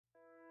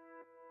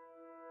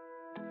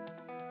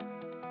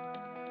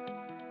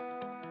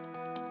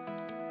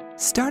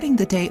Starting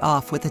the day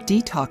off with a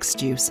detox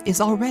juice is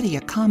already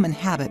a common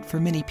habit for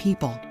many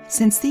people,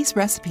 since these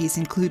recipes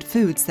include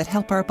foods that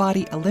help our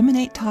body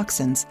eliminate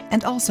toxins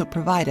and also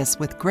provide us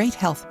with great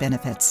health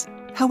benefits.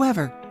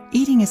 However,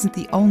 eating isn't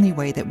the only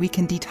way that we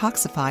can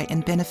detoxify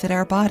and benefit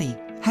our body.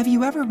 Have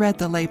you ever read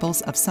the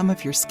labels of some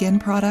of your skin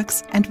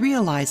products and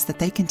realized that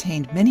they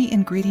contained many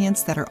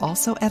ingredients that are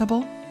also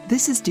edible?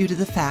 This is due to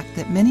the fact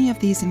that many of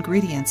these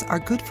ingredients are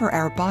good for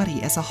our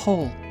body as a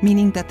whole,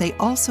 meaning that they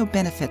also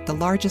benefit the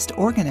largest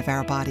organ of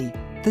our body,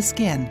 the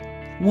skin.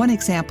 One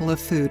example of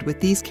food with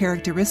these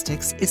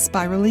characteristics is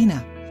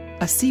spirulina,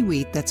 a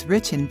seaweed that's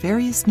rich in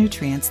various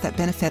nutrients that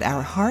benefit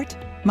our heart,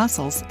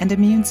 muscles, and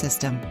immune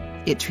system.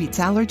 It treats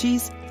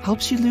allergies,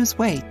 helps you lose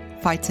weight,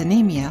 fights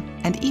anemia,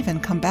 and even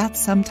combats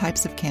some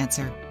types of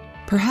cancer.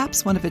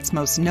 Perhaps one of its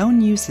most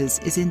known uses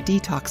is in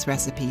detox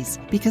recipes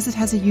because it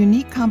has a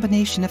unique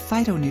combination of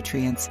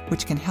phytonutrients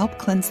which can help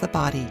cleanse the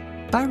body.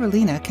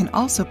 Spirulina can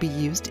also be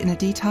used in a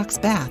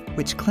detox bath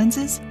which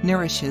cleanses,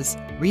 nourishes,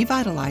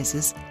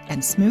 revitalizes,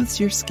 and smooths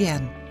your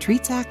skin,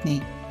 treats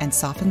acne, and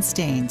softens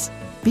stains.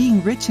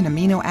 Being rich in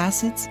amino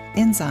acids,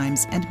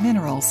 enzymes, and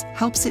minerals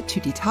helps it to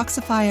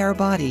detoxify our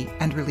body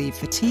and relieve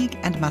fatigue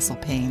and muscle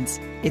pains.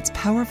 Its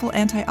powerful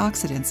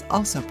antioxidants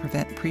also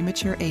prevent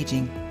premature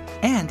aging.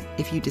 And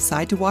if you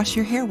decide to wash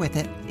your hair with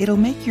it, it'll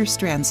make your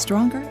strands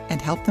stronger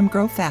and help them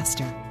grow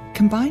faster.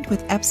 Combined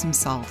with Epsom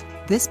salt,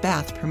 this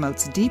bath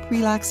promotes deep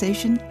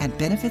relaxation and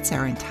benefits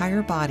our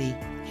entire body.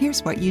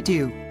 Here's what you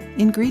do.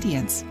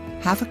 Ingredients: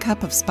 half a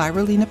cup of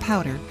spirulina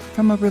powder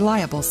from a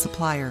reliable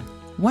supplier,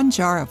 1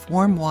 jar of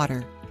warm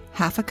water,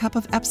 half a cup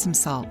of Epsom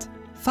salt,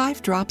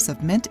 5 drops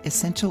of mint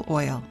essential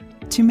oil.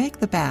 To make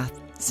the bath,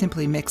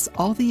 simply mix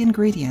all the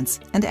ingredients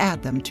and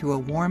add them to a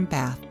warm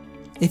bath.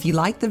 If you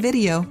liked the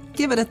video,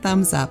 give it a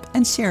thumbs up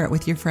and share it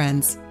with your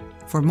friends.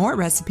 For more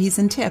recipes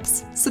and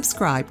tips,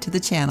 subscribe to the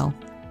channel.